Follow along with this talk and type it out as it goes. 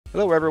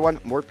Hello everyone,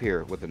 Morp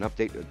here with an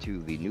update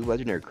to the new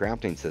legendary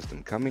crafting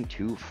system coming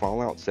to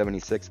Fallout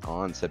 76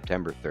 on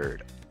September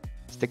 3rd.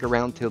 Stick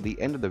around till the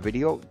end of the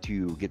video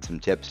to get some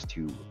tips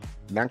to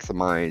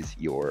maximize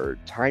your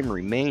time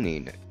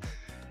remaining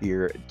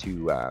here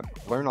to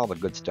learn all the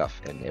good stuff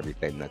and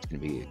everything that's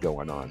going to be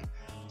going on.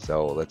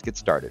 So let's get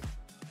started.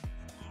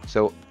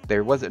 So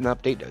there was an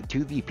update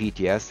to the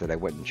PTS that I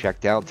went and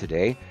checked out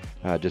today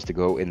just to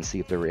go and see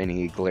if there were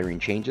any glaring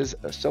changes.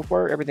 So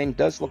far everything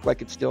does look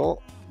like it's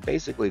still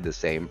basically the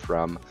same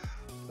from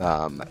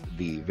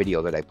the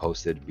video that I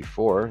posted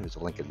before. There's a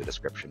link in the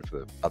description for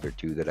the other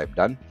two that I've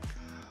done.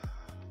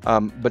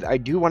 But I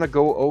do want to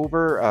go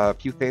over a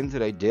few things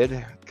that I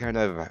did kind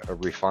of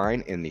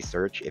refine in the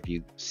search. If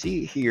you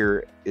see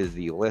here is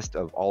the list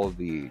of all of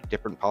the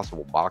different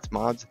possible box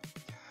mods.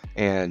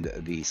 And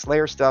the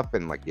Slayer stuff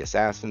and like the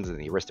Assassins and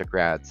the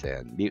Aristocrats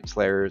and Mutant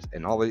Slayers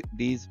and all of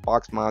these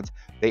box mods,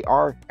 they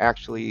are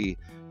actually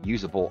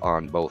usable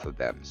on both of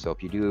them. So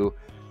if you do,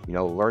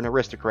 learn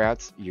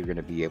Aristocrats, you're going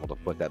to be able to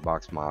put that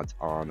box mods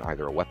on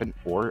either a weapon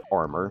or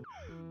armor.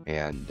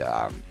 And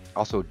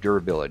also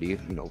durability,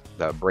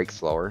 the break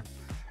slower.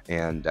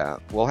 And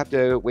we'll have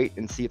to wait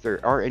and see if there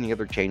are any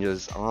other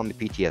changes on the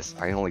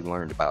PTS. I only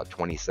learned about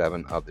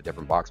 27 of the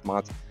different box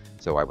mods,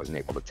 so I wasn't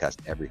able to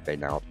test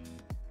everything out.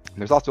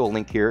 There's also a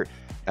link here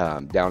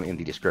down in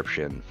the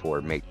description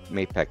for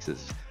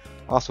Mapex's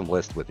awesome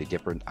list with the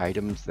different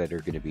items that are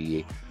going to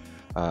be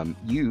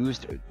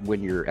used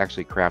when you're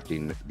actually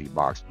crafting the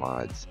box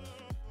mods.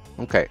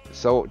 Okay,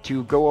 so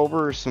to go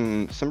over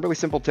some really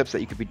simple tips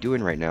that you could be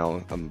doing right now,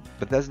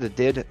 Bethesda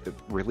did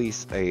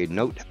release a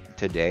note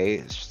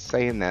today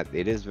saying that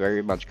it is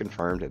very much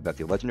confirmed that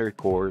the legendary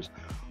cores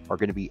are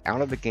going to be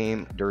out of the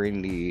game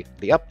during the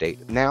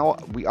update. Now,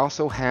 we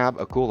also have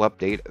a cool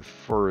update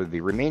for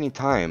the remaining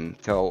time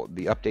till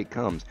the update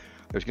comes.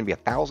 There's going to be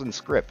 1,000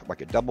 scrip,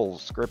 like a double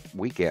scrip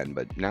weekend,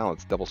 but now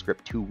it's double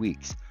scrip 2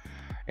 weeks.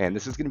 And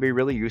this is going to be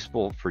really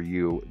useful for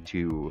you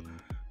to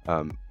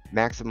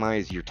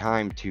maximize your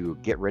time to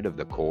get rid of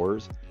the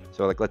cores.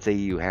 So like let's say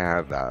you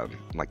have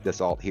like this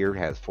alt here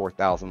has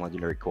 4,000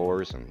 legendary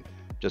cores and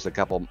just a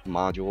couple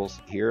modules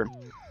here.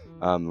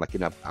 I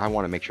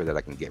want to make sure that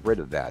I can get rid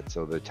of that.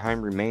 So the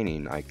time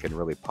remaining, I can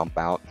really pump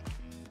out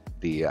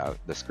the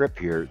script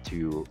here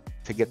to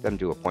get them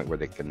to a point where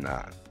they can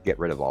get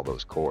rid of all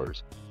those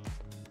cores.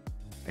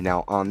 And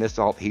now on this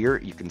alt here,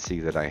 you can see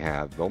that I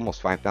have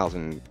almost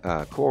 5,000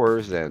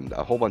 cores and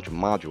a whole bunch of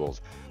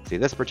modules. See,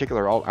 this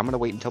particular alt, I'm going to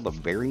wait until the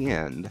very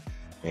end,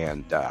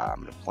 and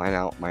I'm going to plan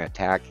out my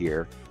attack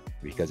here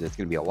because it's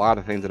going to be a lot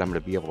of things that I'm going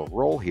to be able to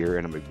roll here,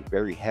 and I'm going to be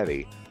very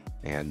heavy.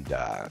 And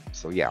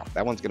so yeah,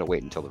 that one's going to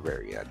wait until the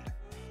very end.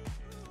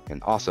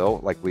 And also,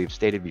 like we've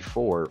stated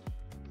before,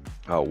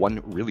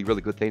 one really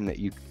good thing that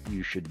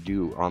you should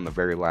do on the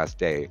very last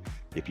day,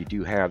 if you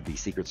do have the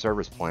Secret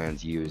Service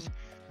plans used,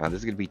 this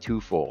is going to be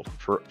twofold.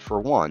 For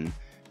one,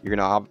 you're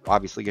going to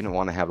obviously going to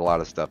want to have a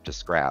lot of stuff to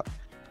scrap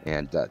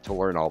and to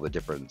learn all the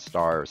different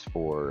stars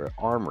for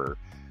armor.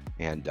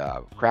 And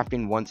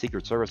crafting one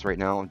Secret Service right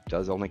now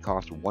does only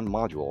cost one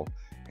module.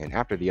 And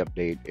after the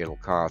update, it'll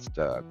cost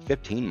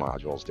 15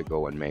 modules to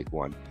go and make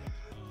one.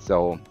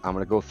 So I'm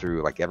going to go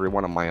through like every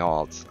one of my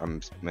alts.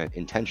 I'm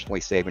intentionally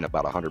saving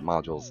about 100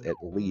 modules at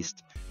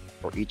least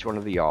for each one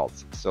of the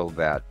alts, so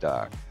that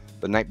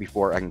the night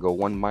before I can go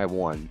one by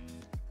one.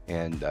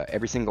 And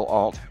every single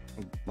alt,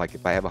 like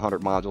if I have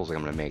 100 modules,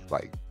 I'm going to make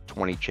like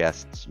 20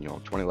 chests,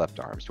 20 left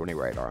arms, 20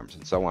 right arms,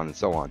 and so on and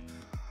so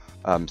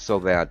on. So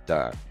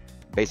that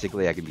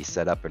basically I can be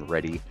set up and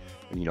ready.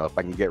 And, if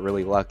I can get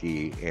really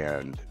lucky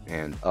and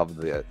of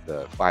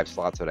the 5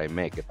 slots that I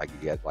make, if I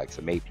could get like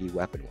some AP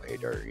weapon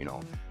weight or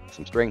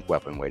some strength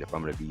weapon weight, if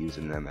I'm going to be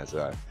using them as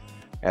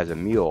a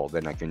mule,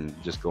 then I can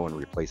just go and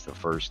replace the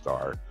first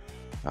star.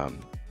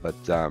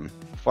 But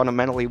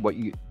fundamentally, what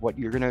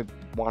you're going to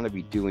want to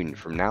be doing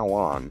from now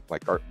on,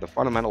 like the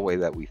fundamental way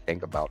that we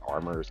think about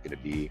armor is going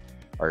to be,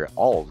 or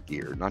all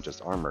gear, not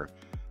just armor.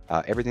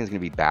 Everything's going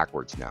to be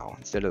backwards now.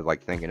 Instead of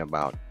like thinking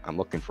about I'm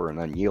looking for an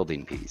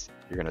unyielding piece,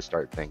 you're going to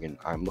start thinking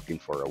I'm looking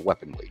for a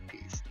weapon weight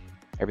piece.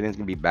 Everything's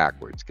going to be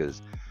backwards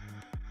because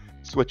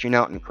switching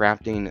out and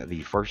crafting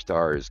the first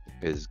star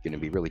is going to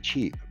be really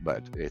cheap,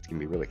 but it's going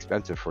to be really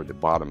expensive for the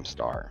bottom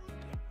star.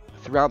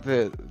 Throughout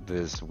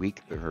this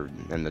week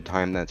and the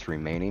time that's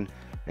remaining,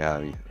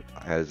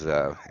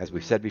 as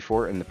we've said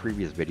before in the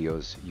previous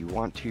videos, you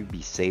want to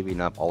be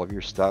saving up all of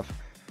your stuff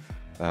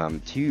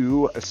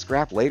to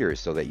scrap later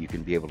so that you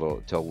can be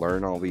able to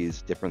learn all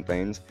these different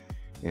things.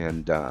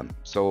 And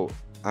so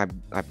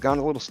I've gone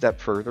a little step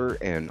further,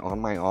 and on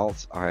my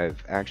alts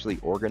I've actually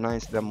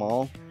organized them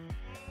all.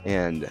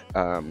 And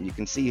you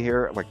can see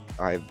here, like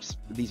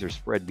these are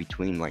spread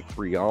between like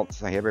 3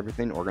 alts. I have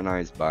everything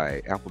organized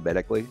by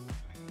alphabetically.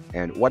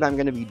 And what I'm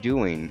going to be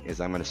doing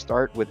is I'm going to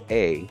start with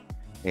A,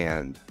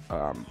 and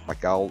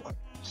like I'll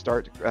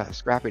start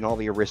scrapping all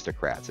the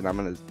aristocrats, and I'm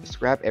going to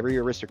scrap every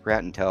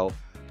aristocrat until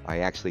I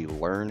actually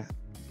learn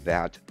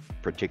that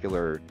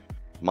particular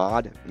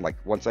mod. Like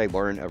once I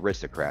learn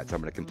aristocrats,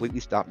 I'm going to completely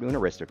stop doing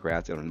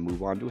aristocrats and I'm going to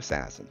move on to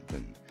assassins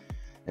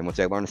And once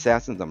I learn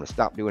assassins, I'm going to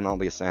stop doing all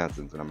the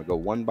assassins, and I'm going to go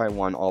one by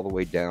one all the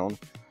way down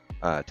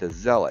to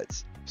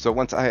zealots. So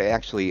once I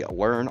actually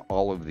learn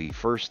all of the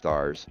first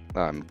stars,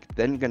 I'm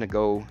then going to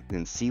go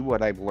and see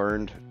what I've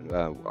learned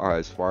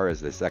as far as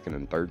the second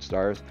and third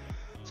stars.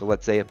 So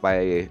let's say if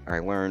I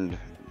learned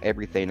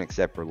everything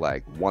except for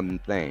like one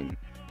thing,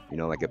 you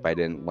know, like if I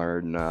didn't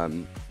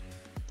learn,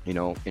 you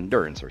know,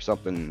 endurance or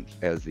something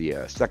as the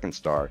second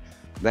star,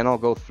 then I'll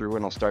go through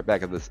and I'll start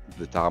back at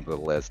the top of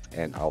the list,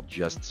 and I'll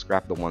just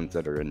scrap the ones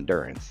that are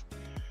endurance.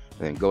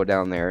 And then go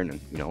down there and,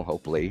 you know,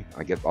 hopefully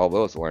I get all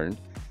those learned.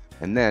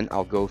 And then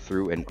I'll go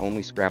through and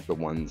only scrap the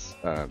ones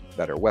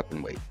that are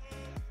weapon weight,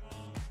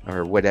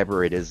 or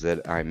whatever it is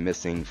that I'm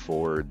missing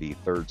for the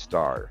third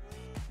star.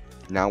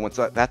 Now once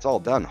that's all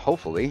done,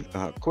 hopefully,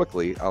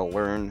 quickly, I'll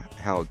learn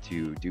how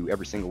to do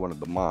every single one of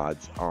the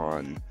mods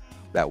on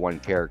that one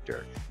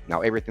character.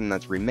 Now everything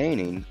that's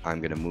remaining, I'm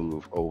going to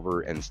move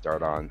over and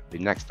start on the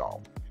next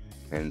all,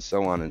 and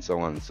so on and so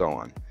on and so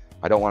on.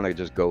 I don't want to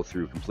just go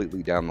through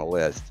completely down the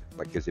list,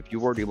 because if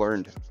you've already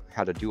learned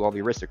how to do all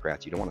the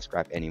aristocrats, you don't want to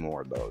scrap any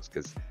more of those,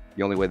 because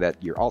the only way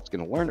that your alt's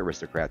going to learn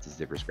aristocrats is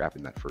if you're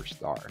scrapping that first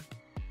star.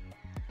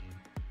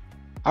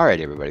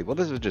 Alright everybody, well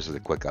this was just a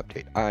quick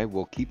update. I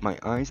will keep my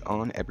eyes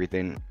on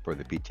everything for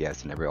the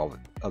PTS and all the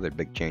other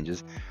big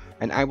changes,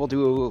 and I will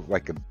do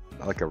like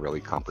a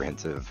really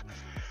comprehensive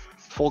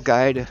full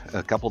guide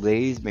a couple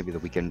days, maybe the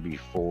weekend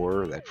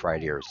before that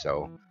Friday or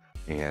so,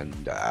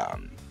 and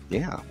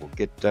yeah, we'll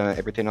get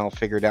everything all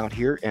figured out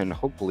here, and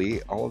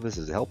hopefully all of this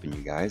is helping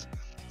you guys.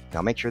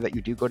 Now make sure that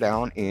you do go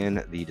down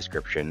in the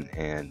description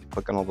and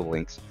click on all the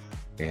links,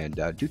 and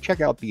do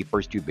check out the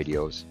first two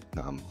videos.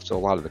 So a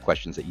lot of the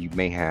questions that you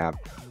may have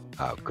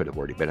could have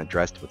already been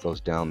addressed with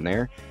those down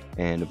there,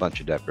 and a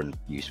bunch of different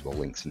useful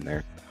links in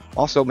there.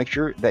 Also make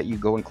sure that you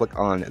go and click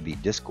on the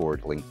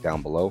Discord link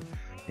down below,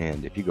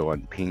 and if you go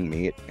and ping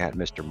me at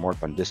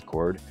MrMorp on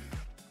Discord,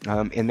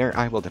 in there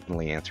I will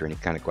definitely answer any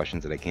kind of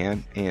questions that I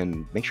can,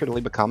 and make sure to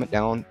leave a comment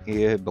down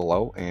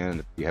below, and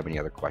if you have any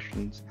other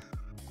questions,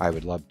 I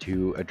would love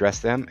to address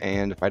them,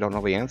 and if I don't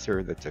know the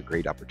answer, that's a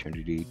great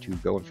opportunity to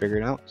go and figure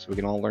it out so we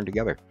can all learn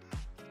together.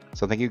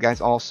 So thank you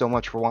guys all so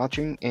much for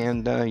watching,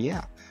 and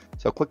yeah,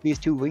 so click these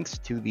two links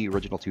to the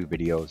original two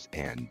videos,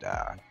 and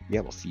yeah,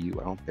 we'll see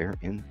you out there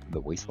in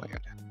the wasteland.